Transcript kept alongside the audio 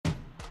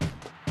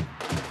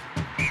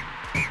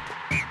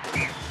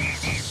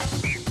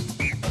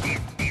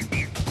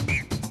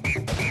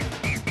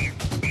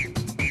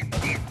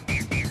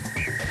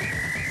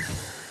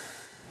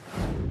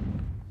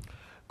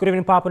Good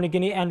evening, Papua New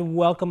Guinea, and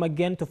welcome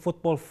again to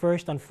Football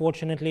First.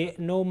 Unfortunately,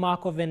 no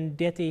Marco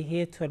Vendetti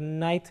here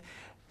tonight.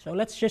 So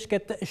let's just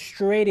get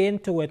straight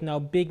into it now.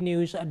 Big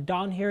news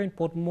down here in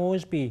Port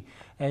Moresby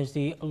as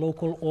the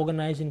local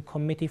organizing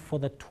committee for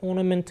the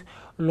tournament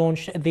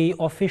launched the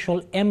official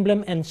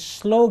emblem and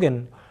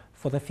slogan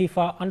for the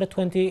FIFA Under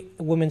 20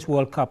 Women's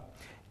World Cup.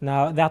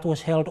 Now, that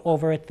was held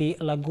over at the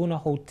Laguna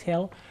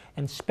Hotel,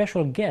 and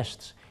special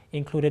guests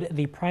included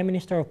the Prime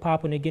Minister of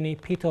Papua New Guinea,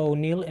 Peter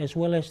O'Neill, as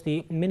well as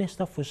the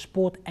Minister for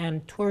Sport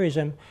and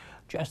Tourism,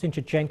 Justin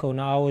Chichenko.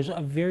 Now, I was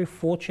very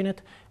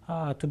fortunate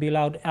to be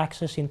allowed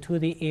access into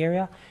the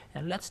area,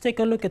 and let's take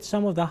a look at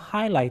some of the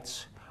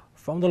highlights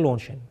from the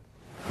launching.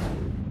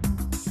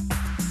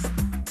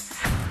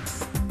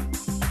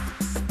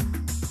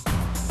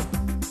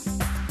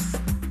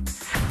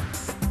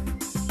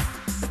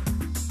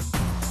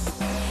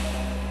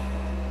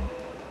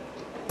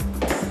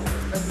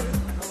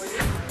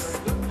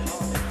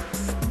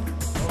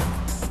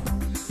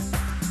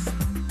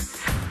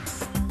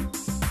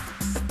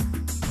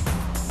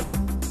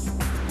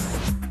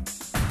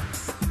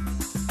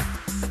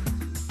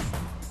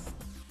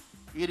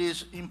 It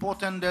is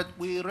important that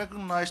we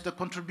recognize the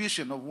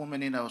contribution of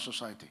women in our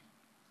society.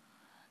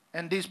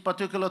 And this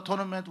particular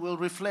tournament will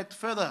reflect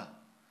further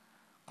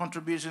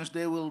contributions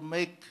they will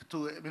make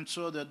to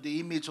ensure that the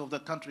image of the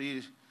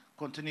country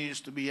continues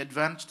to be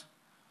advanced.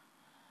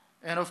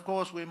 And of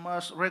course, we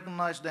must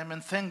recognize them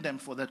and thank them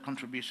for that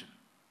contribution.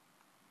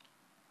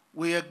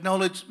 We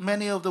acknowledge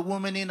many of the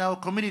women in our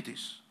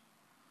communities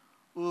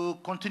who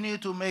continue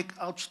to make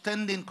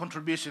outstanding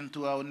contribution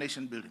to our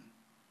nation building,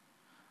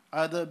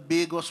 either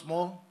big or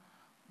small,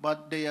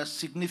 but they are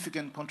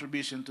significant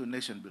contribution to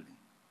nation building.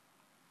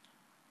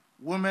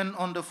 Women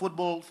on the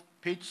football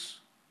pitch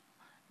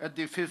at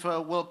the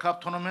FIFA World Cup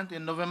tournament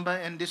in November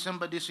and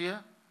December this year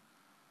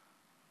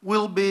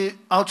will be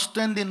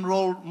outstanding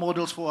role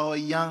models for our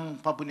young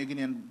Papua New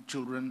Guinean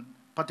children,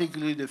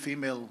 particularly the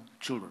female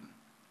children.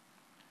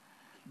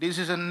 This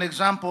is an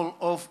example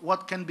of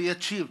what can be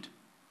achieved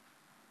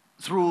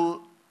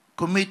through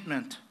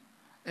commitment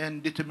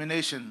and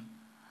determination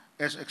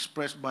as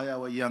expressed by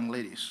our young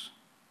ladies.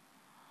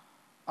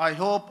 I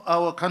hope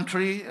our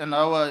country and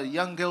our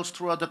young girls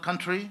throughout the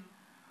country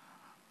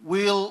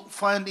will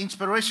find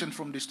inspiration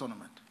from this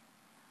tournament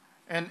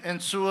and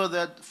ensure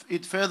that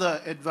it further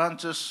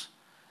advances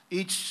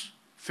each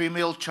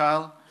female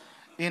child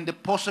in the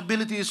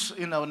possibilities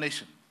in our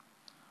nation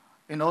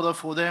in order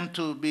for them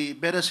to be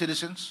better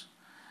citizens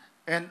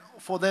and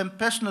for them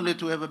personally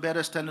to have a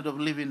better standard of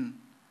living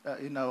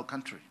in our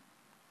country.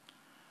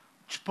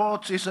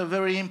 Sports is a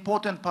very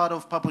important part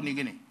of Papua New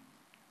Guinea.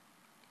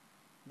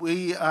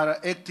 We are an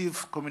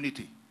active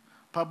community.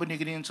 Papua New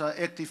Guineans are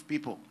active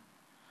people.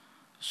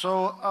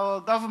 So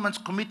our government's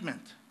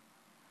commitment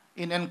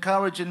in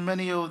encouraging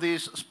many of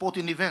these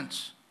sporting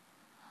events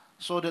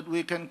so that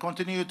we can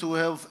continue to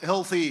have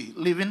healthy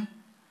living,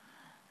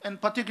 and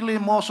particularly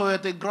more so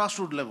at the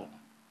grassroots level.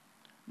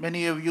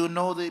 Many of you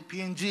know the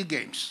PNG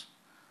Games,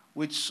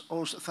 which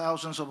host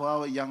thousands of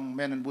our young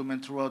men and women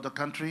throughout the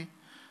country.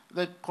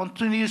 That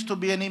continues to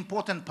be an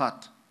important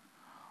part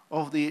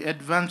of the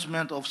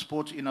advancement of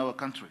sports in our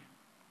country.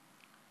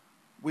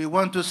 We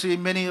want to see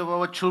many of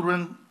our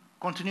children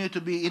continue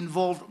to be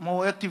involved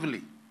more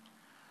actively.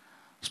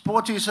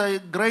 Sport is a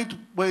great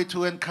way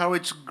to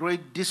encourage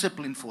great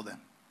discipline for them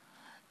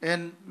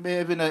and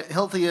having a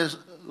healthier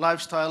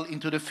lifestyle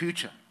into the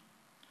future.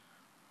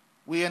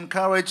 We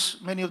encourage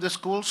many of the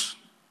schools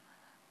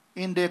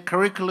in their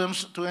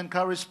curriculums to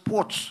encourage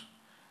sports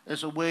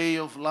as a way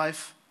of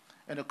life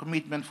and a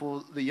commitment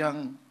for the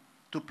young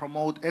to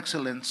promote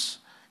excellence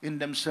in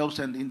themselves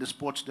and in the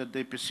sports that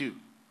they pursue.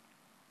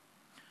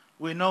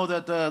 We know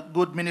that the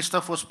good Minister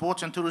for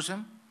Sports and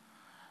Tourism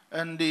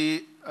and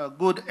the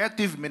good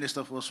active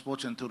Minister for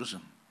Sports and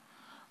Tourism,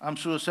 I'm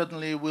sure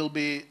certainly will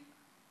be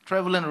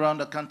traveling around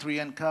the country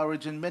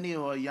encouraging many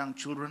of our young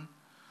children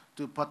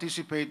to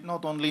participate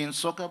not only in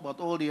soccer but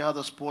all the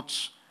other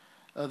sports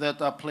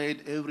that are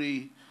played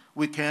every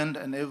weekend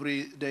and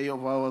every day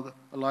of our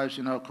lives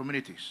in our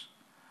communities.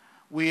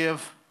 We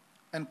have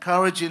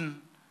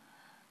encouraging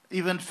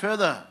even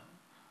further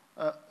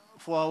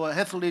for our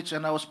athletes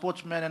and our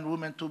sportsmen and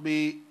women to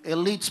be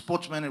elite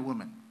sportsmen and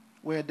women,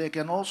 where they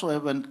can also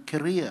have a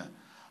career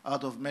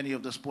out of many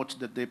of the sports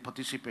that they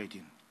participate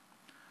in.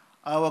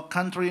 Our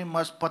country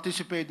must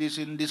participate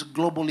in these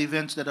global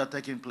events that are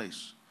taking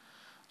place.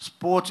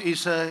 Sports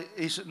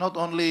is not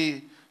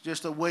only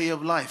just a way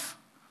of life,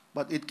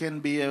 but it can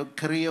be a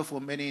career for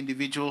many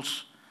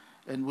individuals,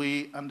 and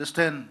we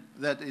understand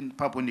that in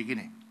Papua New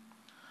Guinea.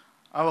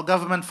 Our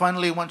government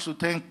finally wants to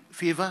thank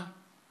FIFA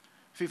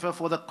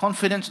for the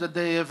confidence that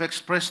they have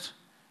expressed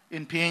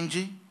in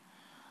PNG.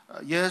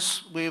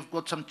 Yes, we've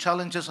got some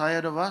challenges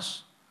ahead of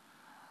us,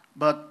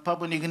 but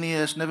Papua New Guinea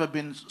has never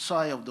been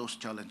shy of those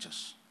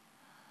challenges.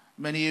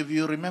 Many of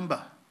you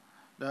remember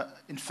that,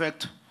 in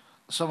fact,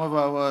 some of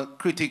our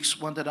critics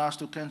wanted us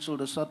to cancel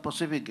the South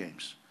Pacific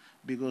Games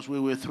because we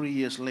were 3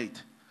 years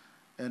late,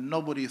 and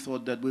nobody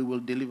thought that we will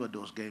deliver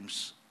those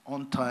games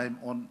on time,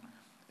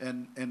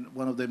 and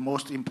one of the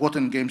most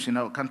important games in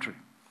our country.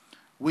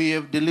 We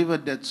have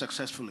delivered that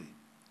successfully.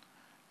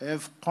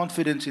 Have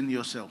confidence in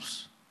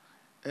yourselves.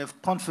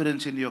 Have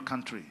confidence in your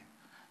country.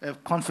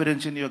 Have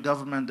confidence in your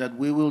government that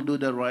we will do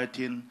the right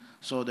thing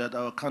so that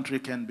our country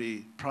can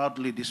be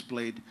proudly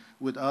displayed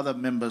with other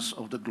members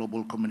of the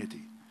global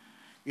community.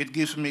 It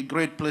gives me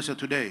great pleasure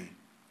today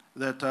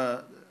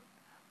that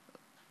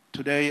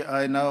today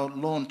I now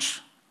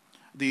launch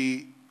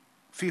the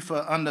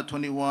FIFA Under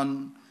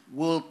 21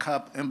 World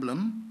Cup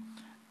emblem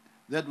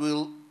that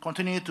will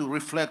continue to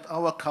reflect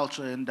our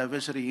culture and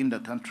diversity in the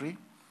country.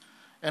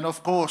 And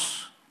of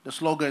course, the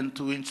slogan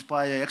to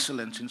inspire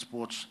excellence in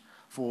sports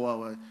for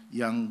our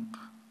young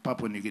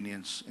Papua New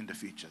Guineans in the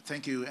future.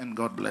 Thank you and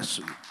God bless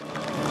you.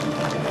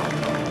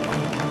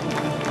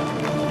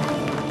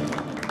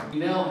 We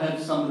now have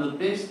some of the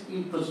best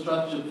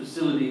infrastructure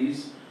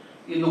facilities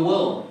in the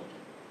world.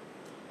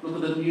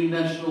 Look at the new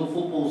National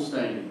Football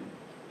Stadium.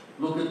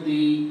 Look at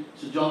the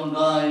Segum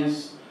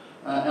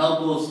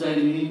outdoor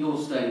stadium and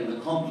indoor stadium, the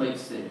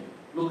complex there.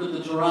 Look at the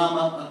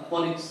Tarama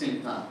Aquatic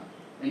Centre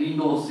and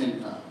Indoor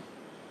Centre.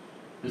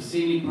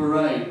 Bassini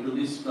Parade, the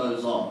list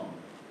goes on.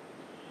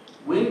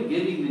 We're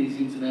getting these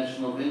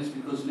international events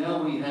because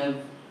now we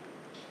have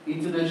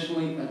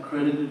internationally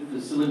accredited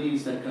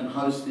facilities that can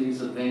host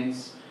these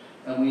events,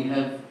 and we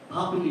have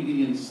Papua New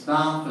Guinean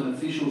staff and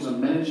officials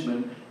and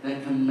management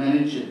that can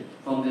manage it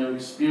from their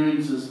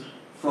experiences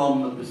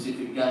from the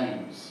Pacific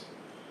Games.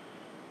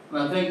 And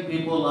I thank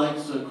people like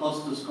Sir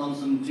Costas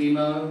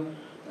Constantino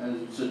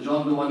and Sir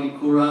John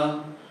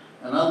Dewanikura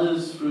and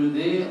others through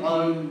their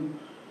own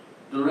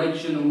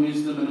direction and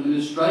wisdom and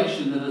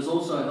administration that has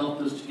also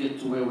helped us to get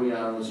to where we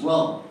are as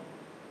well.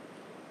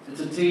 It's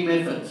a team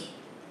effort.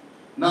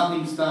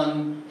 Nothing's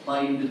done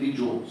by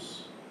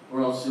individuals,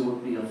 or else it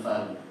would be a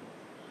failure.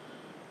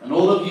 And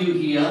all of you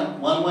here,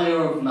 one way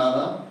or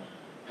another,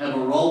 have a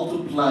role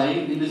to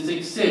play in the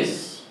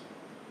success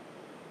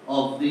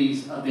of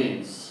these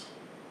events,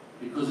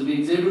 because it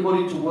needs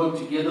everybody to work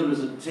together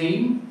as a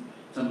team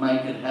to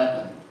make it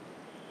happen.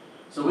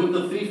 So with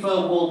the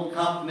FIFA World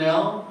Cup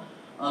now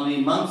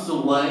only months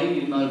away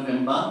in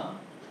November,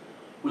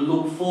 we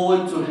look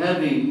forward to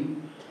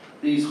having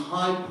these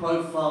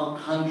high-profile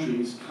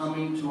countries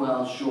coming to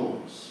our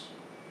shores.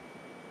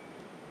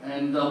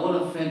 And what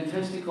a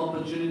fantastic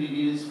opportunity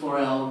it is for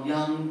our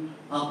young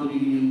Papua New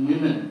Guinean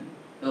women.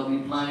 They'll be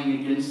playing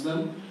against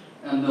them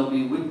and they'll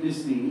be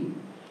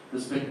witnessing the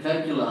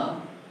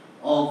spectacular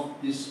of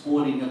this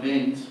sporting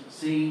event,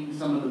 seeing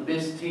some of the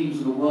best teams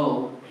in the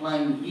world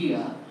playing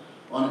here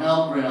on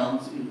our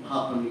grounds in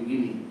Papua New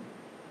Guinea.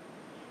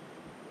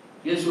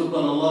 Yes, we've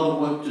got a lot of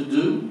work to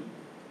do,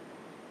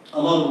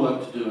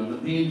 and the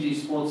PNG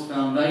Sports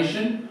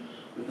Foundation,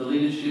 with the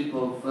leadership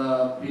of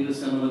Peter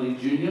Samueli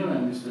Jr.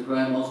 and Mr.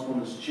 Graham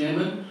Osborne as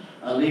chairman,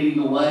 are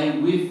leading the way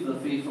with the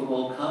FIFA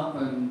World Cup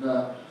and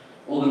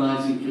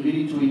organising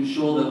committee to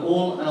ensure that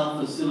all our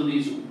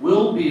facilities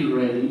will be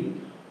ready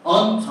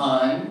on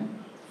time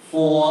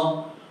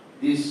for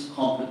this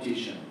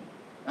competition.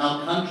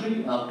 Our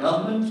country, our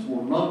government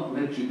will not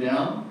let you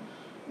down.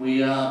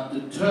 We are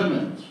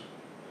determined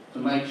to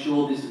make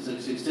sure this is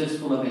a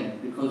successful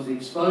event, because the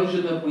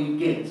exposure that we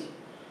get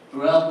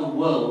throughout the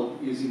world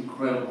is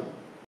incredible.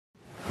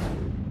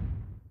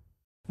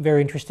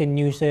 Very interesting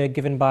news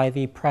given by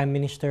the Prime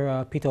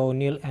Minister Peter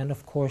O'Neill and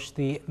of course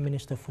the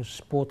Minister for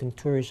Sport and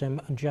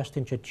Tourism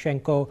Justin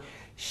Chachenko.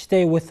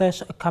 Stay with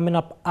us. Coming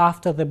up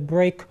after the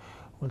break,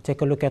 we'll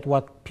take a look at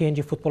what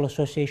PNG Football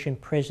Association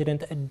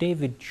President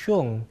David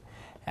Chung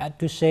had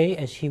to say,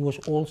 as he was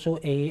also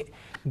a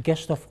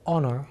guest of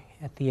honor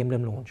at the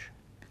emblem launch.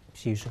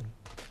 See you soon.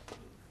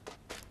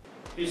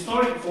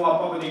 Historic for our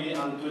Papua New Guinea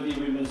Under-20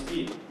 women's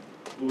team,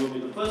 who will be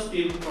the first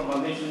team from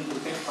our nation to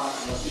take part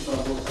in the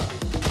FIFA World Cup.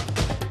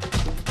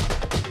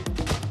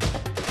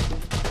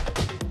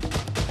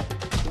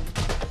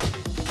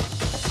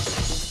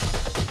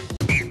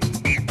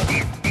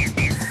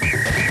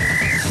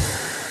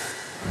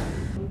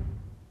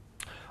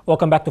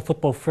 Welcome back to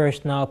Football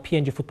First. Now,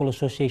 PNG Football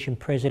Association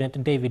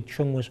President David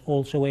Chung was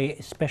also a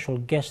special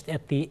guest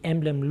at the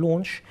emblem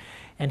launch,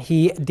 and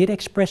he did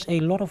express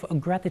a lot of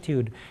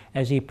gratitude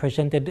as he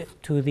presented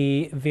to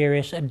the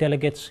various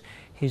delegates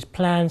his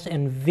plans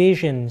and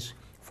visions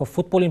for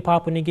football in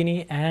Papua New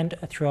Guinea and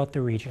throughout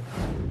the region.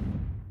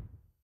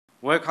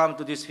 Welcome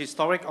to this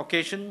historic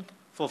occasion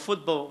for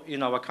football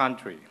in our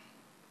country.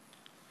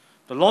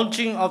 The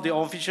launching of the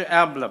official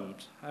emblem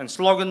and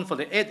slogan for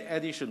the 8th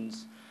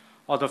editions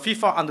of the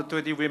FIFA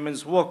Under-20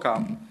 Women's World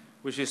Cup,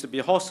 which is to be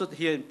hosted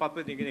here in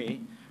Papua New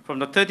Guinea from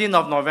the 13th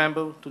of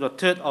November to the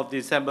 3rd of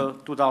December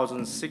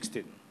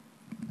 2016.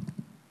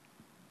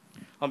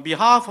 On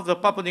behalf of the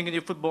Papua New Guinea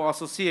Football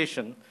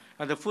Association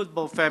and the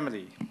football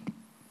family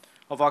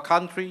of our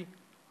country,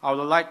 I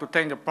would like to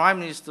thank the Prime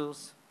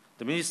Ministers,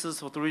 the Ministers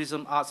for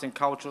Tourism, Arts and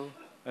Culture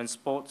and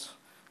Sports,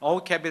 all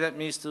Cabinet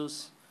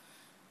Ministers,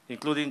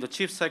 including the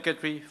Chief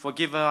Secretary, for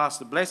giving us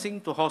the blessing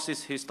to host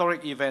this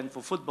historic event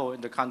for football in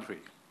the country.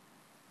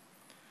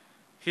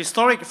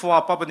 Historic for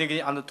our Papua New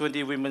Guinea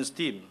Under-20 women's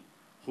team,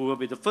 who will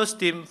be the first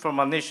team from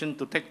our nation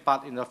to take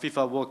part in the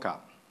FIFA World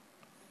Cup.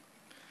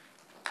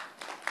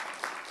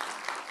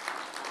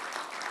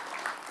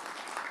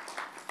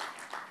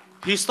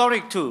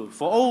 Historic too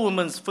for all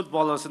women's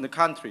footballers in the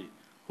country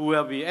who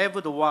will be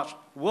able to watch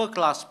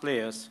world-class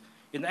players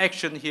in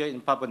action here in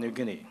Papua New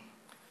Guinea.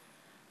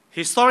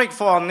 Historic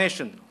for our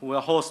nation who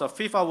will host a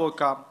FIFA World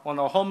Cup on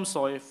our home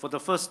soil for the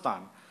first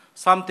time,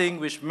 something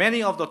which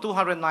many of the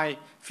 209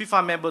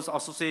 FIFA members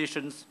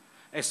associations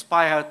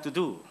aspire to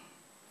do.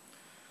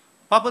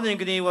 Papua New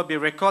Guinea will be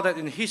recorded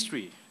in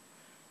history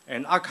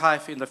and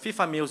archived in the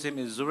FIFA Museum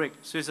in Zurich,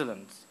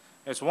 Switzerland,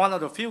 as one of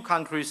the few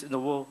countries in the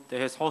world that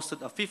has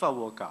hosted a FIFA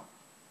World Cup.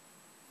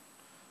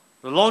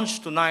 The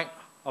launch tonight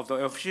of the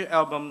official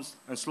albums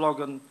and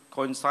slogan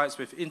coincides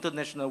with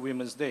International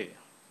Women's Day.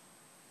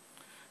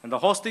 And the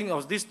hosting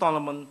of this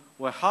tournament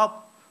will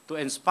help to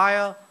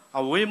inspire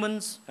our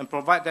women and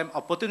provide them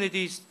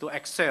opportunities to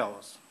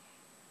excel.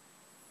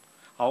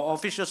 Our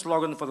official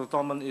slogan for the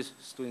tournament is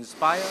to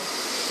inspire,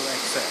 to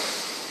excel.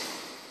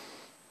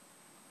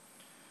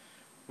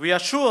 We are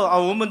sure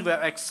our women will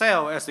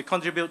excel as they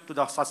contribute to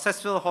the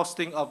successful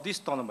hosting of these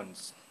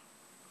tournaments.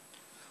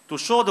 To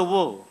show the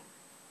world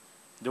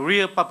the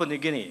real Papua New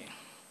Guinea,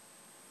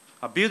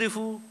 a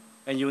beautiful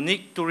and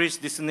unique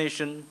tourist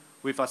destination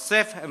with a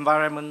safe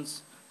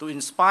environment to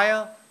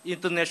inspire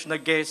international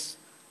guests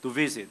to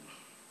visit.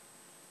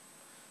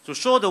 To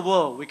show the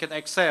world we can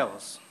excel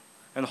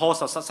and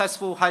host a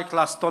successful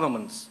high-class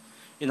tournaments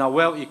in our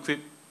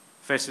well-equipped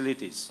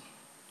facilities.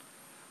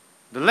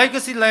 The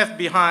legacy left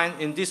behind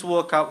in this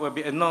World Cup will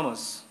be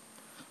enormous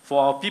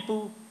for our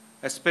people,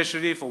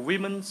 especially for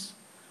women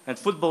and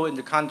football in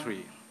the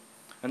country,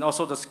 and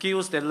also the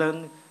skills they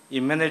learn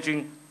in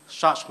managing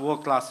such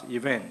world-class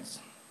events.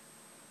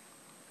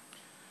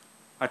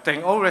 I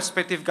thank all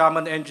respective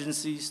government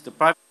agencies, the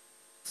private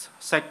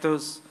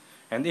sectors,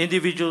 and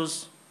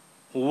individuals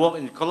who work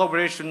in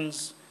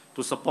collaborations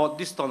to support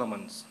these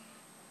tournaments.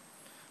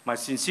 My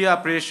sincere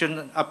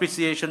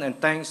appreciation and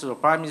thanks to the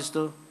Prime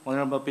Minister,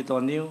 Honorable Peter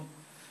O'Neill,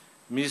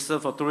 Minister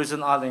for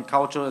Tourism, Art and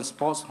Culture and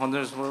Sports,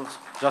 Honorable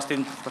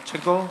Justin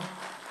Pacheco,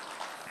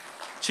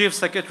 Chief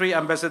Secretary,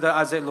 Ambassador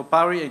Isaac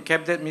Lopari, and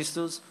Cabinet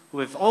Ministers who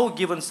have all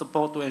given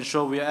support to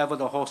ensure we are able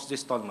to host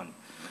this tournament.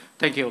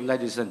 Thank you,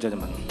 ladies and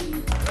gentlemen.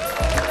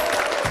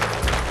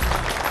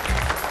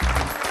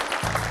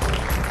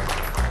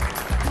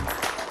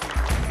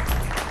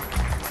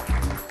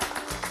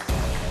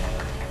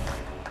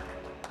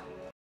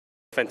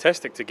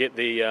 Fantastic to get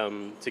the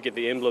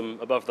emblem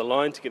above the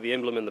line, to get the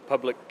emblem in the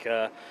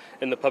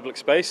public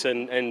space,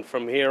 and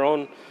from here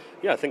on,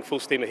 yeah, I think full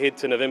steam ahead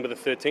to November the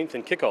 13th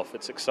and kick-off.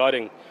 It's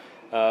exciting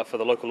for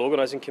the local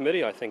organising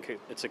committee. I think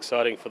it's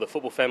exciting for the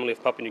football family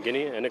of Papua New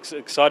Guinea, and it's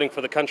exciting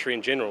for the country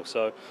in general.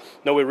 So,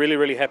 no, we're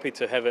really happy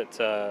to have it,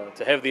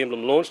 to have the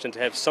emblem launched and to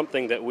have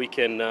something that we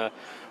can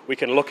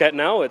look at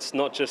now. It's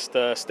not just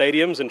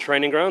stadiums and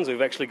training grounds.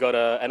 We've actually got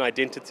an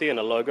identity and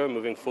a logo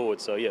moving forward.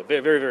 So yeah,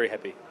 very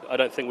happy. I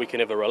don't think we can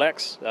ever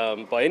relax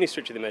by any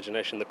stretch of the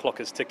imagination. The clock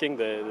is ticking.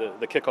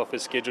 The kickoff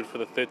is scheduled for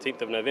the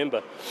 13th of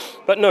November.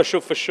 But no,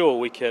 for sure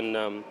we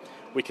can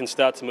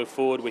start to move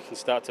forward. We can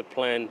start to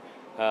plan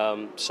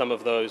some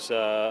of those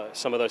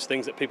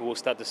things that people will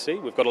start to see.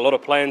 We've got a lot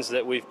of plans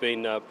that we've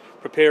been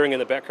preparing in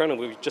the background,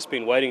 and we've just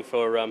been waiting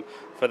for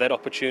that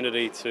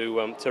opportunity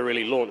to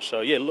really launch.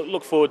 So yeah,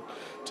 look forward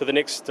to the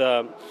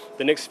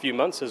next few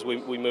months as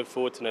we move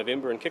forward to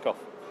November and kick off.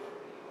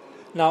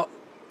 Now,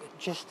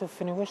 just to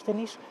finish,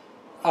 Denise,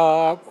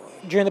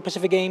 during the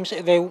Pacific Games,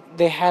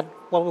 they had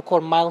what we call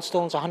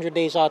milestones, 100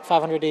 days out,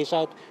 500 days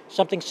out.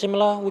 Something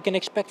similar we can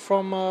expect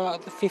from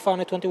the FIFA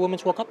Under 20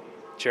 Women's World Cup?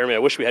 Jeremy, I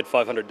wish we had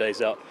 500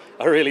 days out.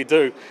 I really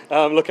do.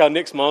 Look, our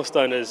next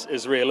milestone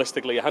is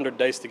realistically 100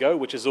 days to go,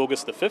 which is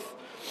August the 5th.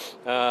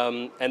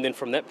 And then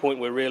from that point,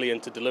 we're really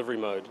into delivery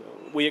mode.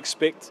 We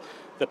expect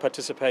the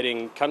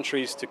participating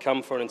countries to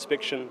come for an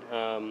inspection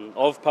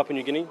of Papua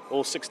New Guinea.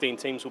 All 16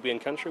 teams will be in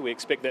country. We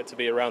expect that to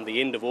be around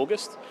the end of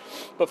August.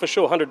 But for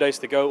sure, 100 days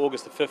to go.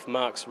 August the 5th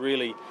marks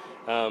really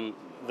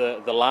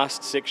the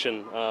last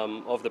section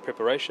of the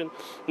preparation.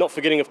 Not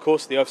forgetting, of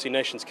course, the OFC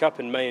Nations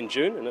Cup in May and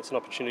June, and it's an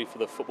opportunity for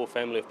the football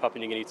family of Papua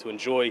New Guinea to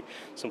enjoy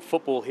some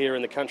football here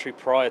in the country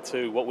prior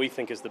to what we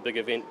think is the big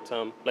event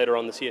later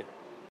on this year.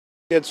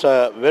 It's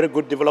a very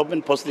good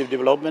development, positive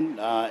development.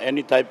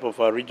 Any type of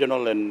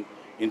regional and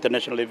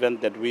international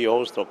event that we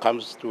host or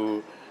comes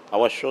to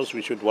our shows,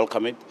 we should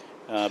welcome it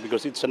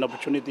because it's an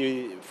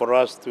opportunity for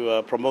us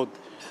to promote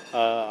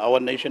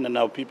our nation and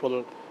our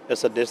people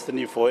as a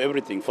destiny for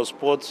everything, for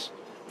sports,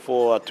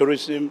 for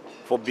tourism,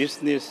 for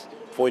business,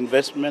 for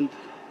investment,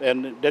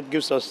 and that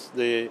gives us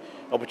the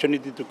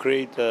opportunity to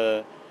create,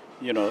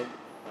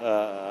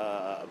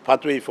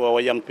 pathway for our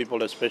young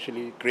people,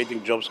 especially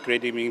creating jobs,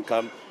 creating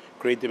income,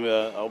 creating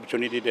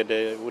opportunity that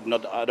they would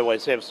not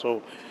otherwise have.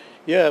 So,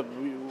 yeah,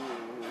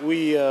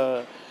 we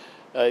are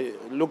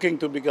looking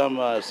to become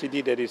a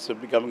city that is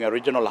becoming a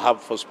regional hub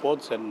for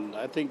sports, and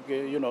I think,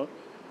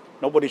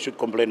 nobody should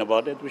complain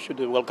about it. We should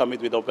welcome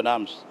it with open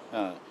arms.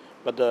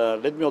 But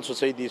let me also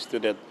say this too,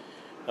 that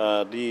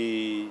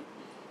The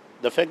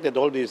fact that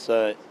all these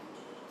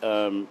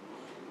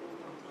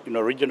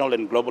regional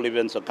and global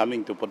events are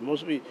coming to Port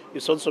Moresby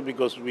is also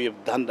because we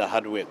have done the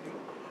hard work.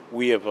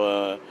 We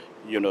have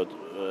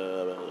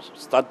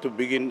start to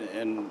begin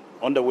and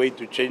on the way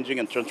to changing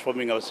and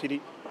transforming our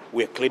city.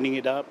 We are cleaning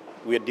it up.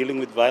 We are dealing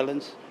with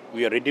violence.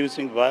 We are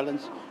reducing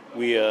violence.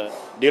 We are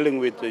dealing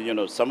with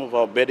some of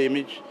our bad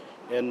image,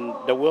 and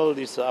the world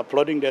is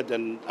applauding that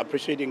and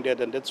appreciating that,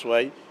 and that's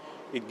why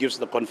it gives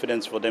the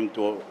confidence for them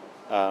to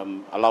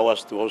allow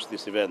us to host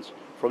these events.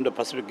 From the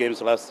Pacific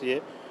Games last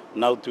year,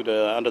 now to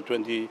the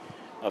Under-20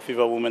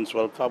 FIFA Women's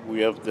World Cup, we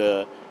have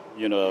the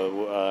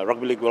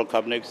Rugby League World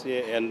Cup next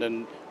year, and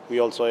then we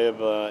also have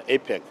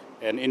APEC,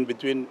 and in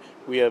between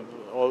we have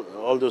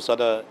all those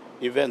other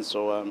events.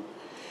 So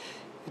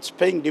it's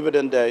paying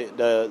dividend,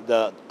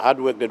 the hard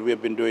work that we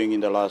have been doing in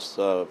the last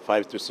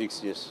 5 to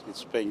 6 years.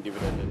 It's paying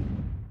dividend.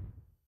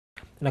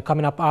 Now,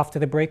 coming up after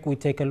the break, we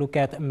take a look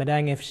at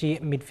Madang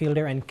FC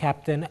midfielder and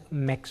captain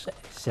Max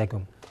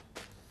Segum.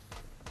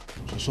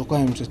 So soccer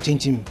is a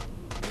changing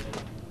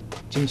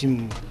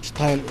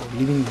style of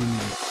living.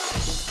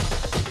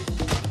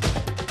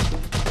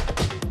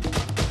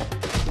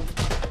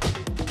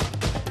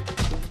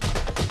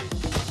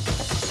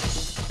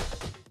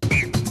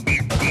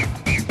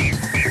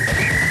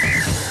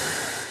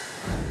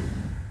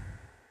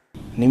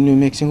 Name me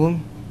Max Segum.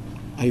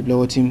 I play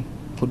our team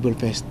Football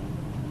Fest.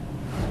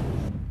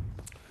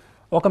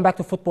 Welcome back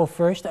to Football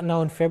First.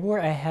 Now in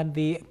February, I had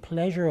the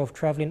pleasure of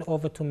traveling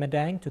over to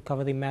Madang to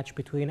cover the match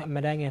between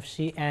Madang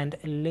FC and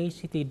Lay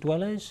City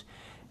Dwellers.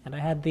 And I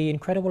had the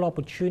incredible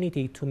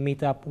opportunity to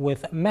meet up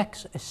with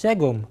Max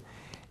Segum,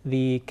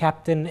 the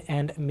captain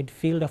and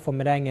midfielder for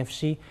Madang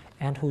FC,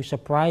 and who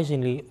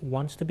surprisingly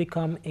wants to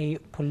become a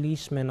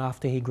policeman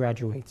after he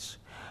graduates.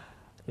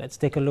 Let's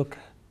take a look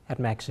at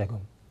Max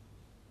Segum.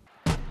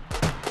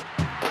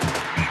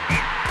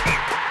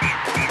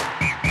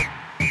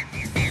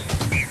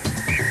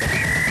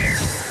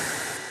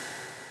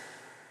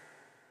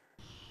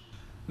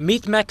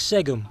 Meet Max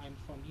Segum.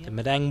 The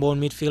Madang-born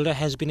midfielder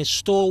has been a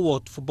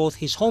stalwart for both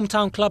his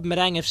hometown club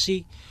Madang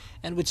FC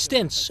and with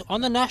stints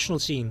on the national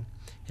scene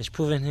has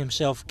proven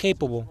himself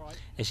capable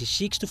as he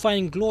seeks to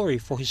find glory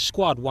for his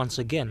squad once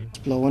again.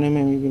 I've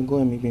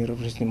been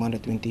representing under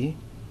 20.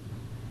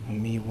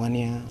 Me,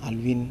 Wania,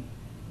 Alvin.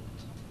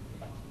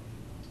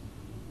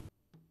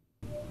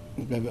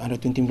 Under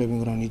 20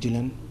 playing around New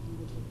Zealand.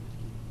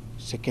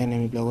 Second,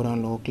 I play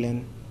around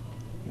Auckland.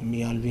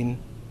 Me, Alvin.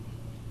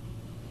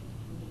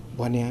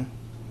 Wania,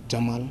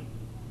 Jamal,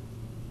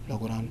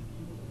 Laguran.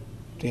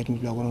 Third, me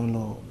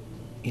Laguran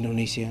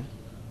Indonesia.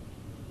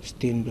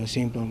 Still the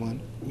same man.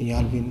 Me,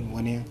 Alvin,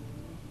 Wania.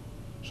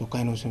 So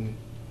kind of some.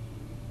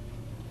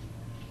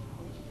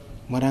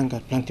 Madang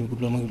got plenty of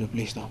good long to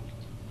play now.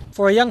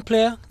 For a young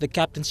player, the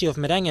captaincy of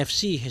Madang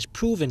FC has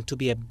proven to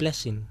be a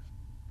blessing.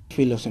 I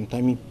feel some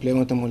time play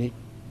on the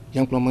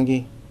young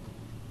player.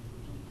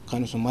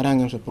 Kind of some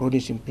Madang is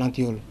producing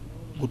plenty of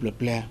good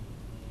player.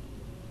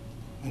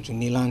 And so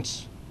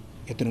Nilans.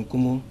 Etern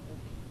Kumu,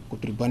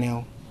 Kutri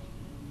Banyao,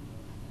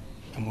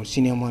 I'm a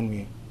senior man.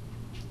 We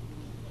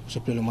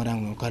supply the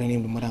Madang, carrying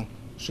him the Madang.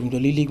 So the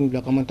league with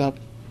Black Amantap,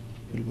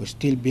 we will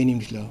still ban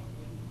him.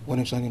 One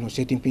of something,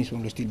 setting pins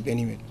from the still ban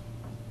him.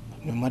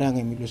 The Madang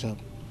and we will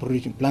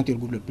producing plenty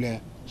of good player,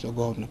 so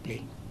go out and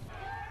play.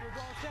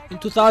 In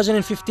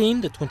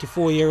 2015, the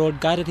 24-year-old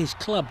guided his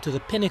club to the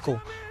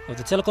pinnacle of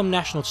the Telikom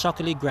National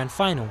Soccer League Grand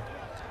Final,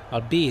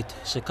 albeit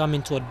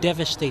succumbing to a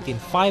devastating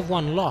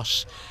 5-1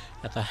 loss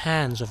at the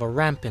hands of a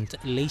rampant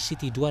Lay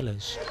City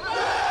Dwellers.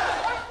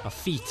 A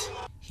feat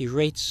he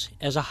rates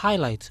as a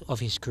highlight of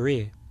his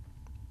career.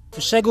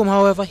 For Segum,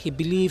 however, he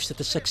believes that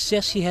the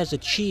success he has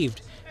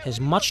achieved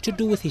has much to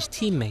do with his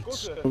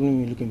teammates. It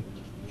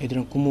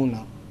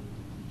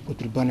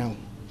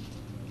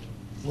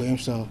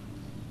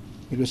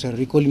was a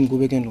recalling go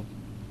back and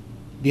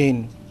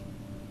behind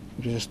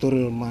it was a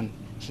story of man.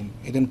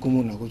 Eden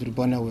Kumuna, go to the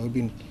banner, we have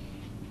been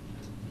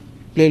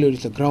played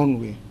with the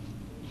ground way.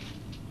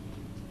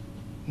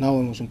 Now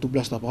I must to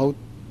blast up out.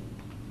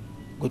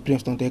 Good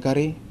players don't take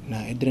carry. Na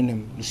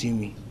Edrenem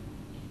Lucimi.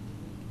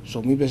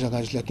 So me bless a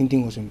guys like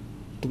Tinting was him.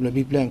 To play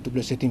big player, to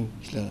play setting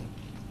is the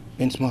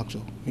benchmark.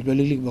 So me play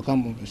league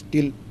become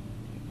still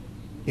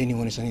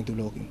anyone is starting to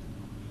block him.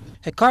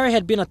 Hekari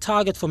had been a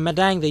target for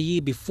Madang the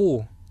year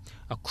before.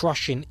 A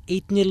crushing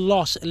 8-0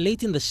 loss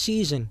late in the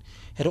season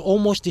had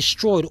almost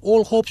destroyed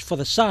all hopes for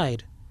the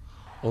side.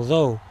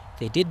 Although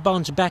they did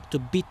bounce back to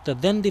beat the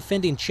then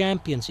defending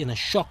champions in a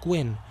shock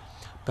win.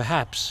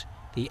 Perhaps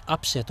the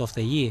upset of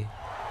the year.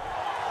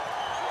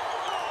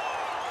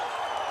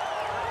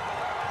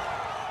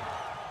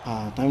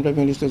 Time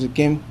playing list as a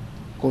game,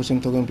 coach him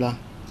to play.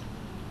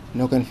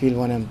 No can feel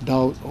one of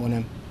doubt on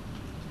him.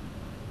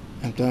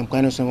 I'm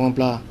kind of some one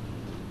player.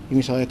 You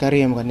miss how I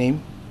carry him got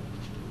name.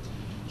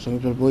 So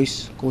people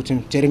boys, coach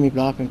him, Jeremy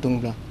play up and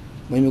tongue play.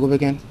 When we go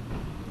back in,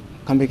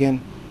 come back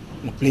in,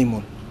 and play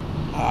more.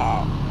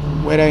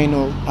 Whether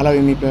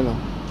allowing me play,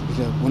 is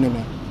a one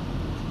man.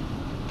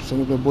 So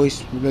we play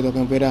boys, we play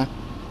talking better.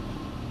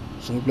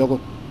 So mi blog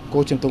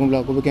coach and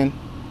blog again.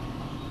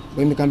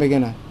 When we come back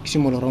again,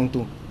 kisimolo round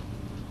 2.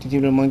 Tinti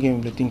blog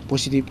mangi mi think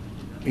positive.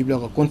 Mi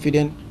blog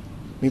confident.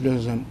 Mi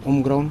blog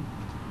home ground.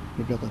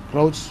 Mi blog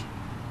crowds.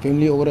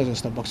 Family over as a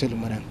start boxer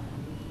marang.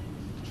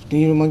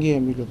 Tinti blog mangi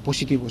mi blog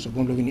positive was a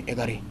bomb blog in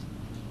egari.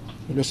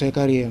 Mi blog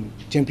sekari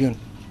champion.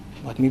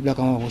 But mi blog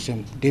was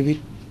David.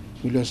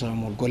 Mi blog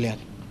more Goliath.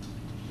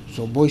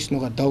 So boys no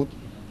got doubt.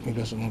 Mi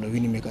blog more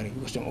winning megari.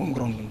 Was home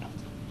ground.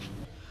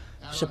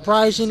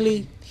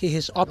 Surprisingly, he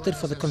has opted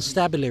for the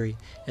constabulary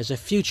as a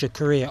future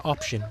career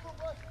option.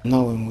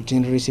 Now I'm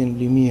generation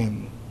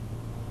limi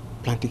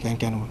planting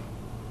can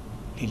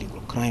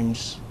illegal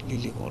crimes,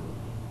 illegal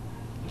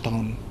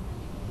town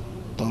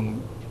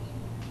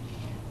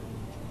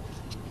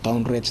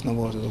raids na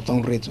was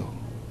town raids so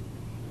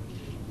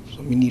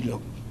we need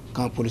look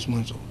camp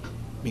policeman so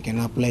we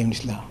can apply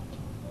this law.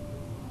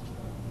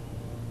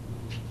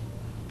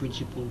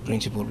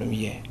 Principle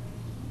yeah.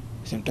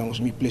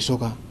 Sometimes me play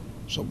soccer.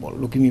 So,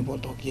 look at me,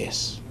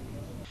 yes.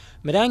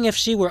 Madang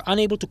FC were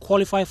unable to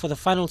qualify for the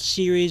final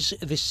series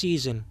this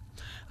season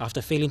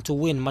after failing to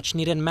win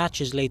much-needed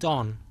matches late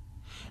on.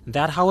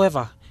 That,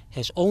 however,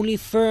 has only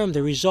firmed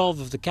the resolve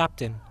of the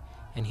captain,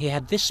 and he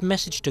had this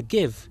message to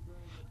give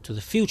to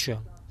the future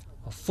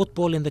of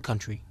football in the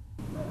country.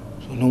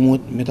 So, no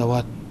matter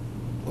what,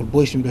 all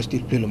boys will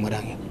still play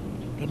Madang.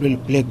 They will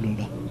play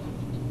Glunda.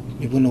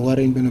 Even though we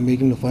are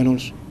making the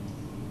finals,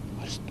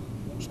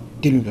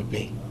 still will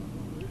play.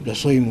 The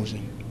soy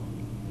muslim,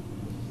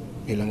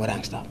 the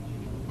Madang stuff.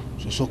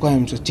 So soccer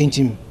is to change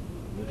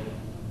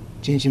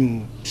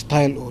him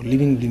style or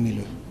living the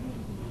middle.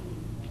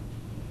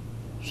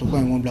 Soccer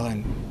is one black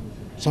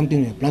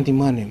something planting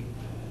man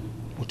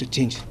or to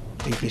change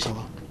the play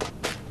soccer.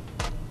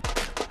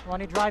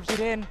 Ronnie drives it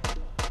in,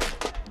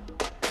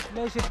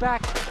 lays it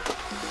back.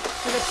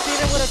 Philip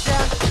Steven with a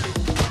chance.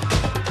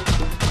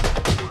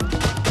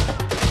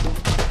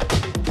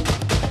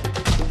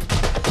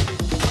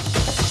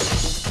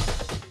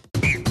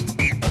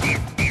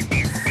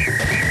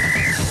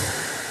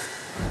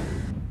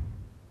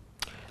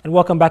 And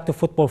welcome back to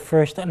Football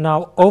First.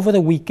 Now, over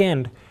the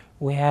weekend,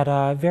 we had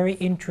very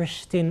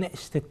interesting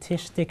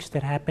statistics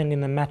that happened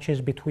in the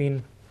matches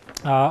between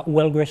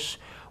Welgris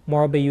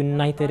Moresby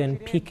United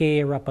and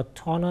PK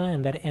Rapatona,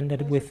 and that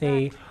ended with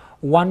a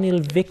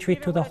 1-0 victory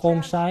to the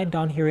home side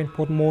down here in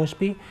Port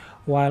Moresby,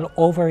 while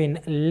over in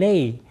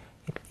Ley,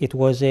 it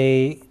was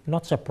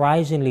not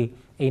surprisingly,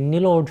 a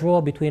 0-0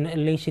 draw between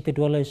Ley City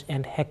Dwellers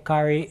and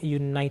Hekari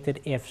United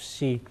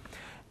FC.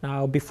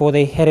 Now, before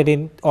they head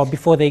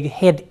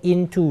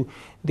into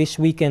this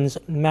weekend's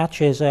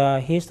matches,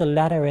 here's the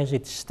ladder as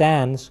it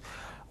stands.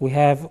 We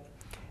have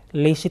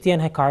Ley City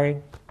and Hekari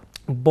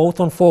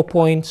both on 10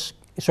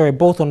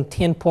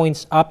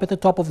 points up at the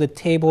top of the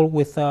table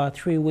with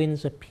 3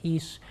 wins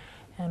apiece,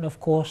 and of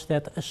course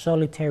that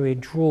solitary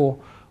draw.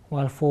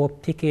 While for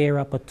PK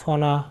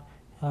Rapatona,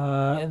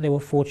 they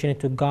were fortunate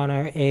to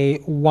garner a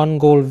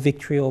 1-goal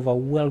victory over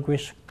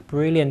Welgris.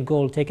 Brilliant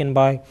goal taken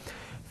by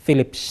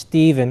Philip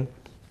Steven.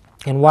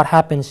 And what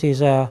happens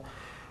is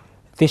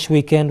this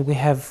weekend we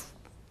have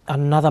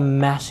another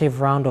massive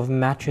round of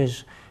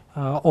matches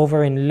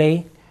over in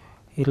Ley.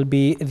 It'll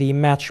be the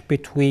match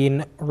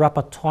between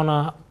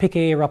PK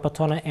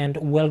Rapatona and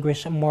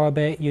Welgris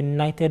Moresby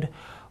United,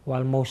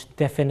 while most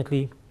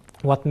definitely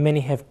what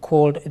many have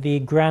called the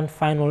grand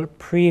final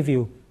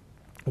preview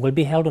will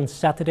be held on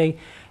Saturday,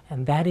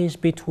 and that is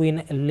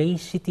between Ley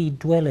City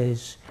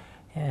Dwellers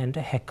and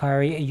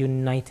Hekari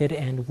United,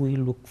 and we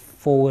look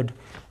forward.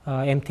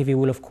 MTV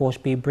will of course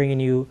be bringing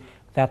you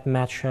that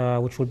match,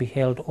 which will be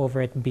held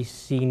over at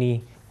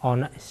Bicini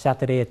on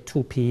Saturday at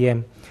 2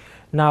 p.m.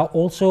 Now,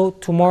 also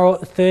tomorrow,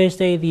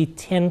 Thursday, the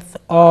 10th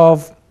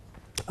of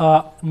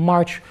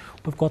March,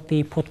 we've got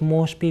the Port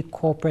Moresby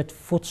Corporate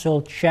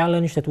Futsal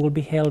Challenge that will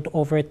be held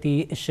over at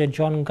the Sir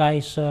John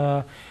Guy's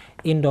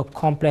Indoor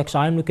Complex.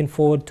 I'm looking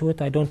forward to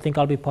it. I don't think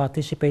I'll be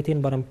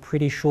participating, but I'm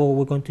pretty sure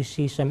we're going to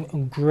see some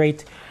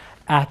great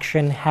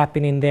action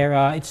happening there.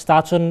 It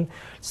starts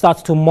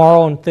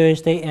tomorrow on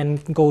Thursday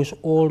and goes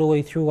all the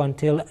way through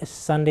until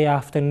Sunday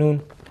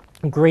afternoon.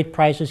 Great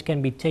prizes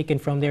can be taken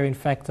from there. In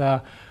fact,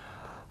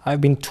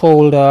 I've been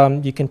told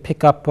you can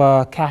pick up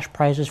cash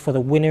prizes for the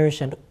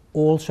winners, and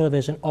also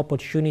there's an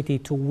opportunity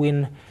to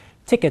win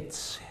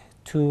tickets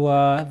to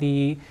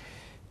the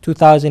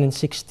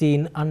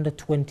 2016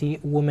 Under-20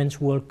 Women's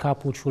World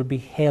Cup, which will be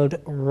held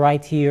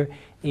right here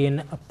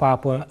in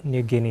Papua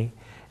New Guinea.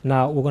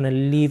 Now, we're going to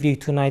leave you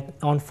tonight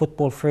on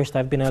Football First.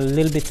 I've been a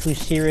little bit too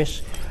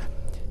serious.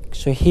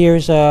 So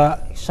here's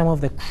some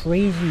of the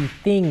crazy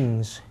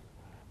things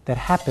that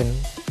happen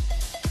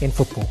in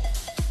football.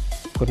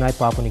 Good night,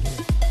 Papua New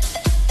Guinea.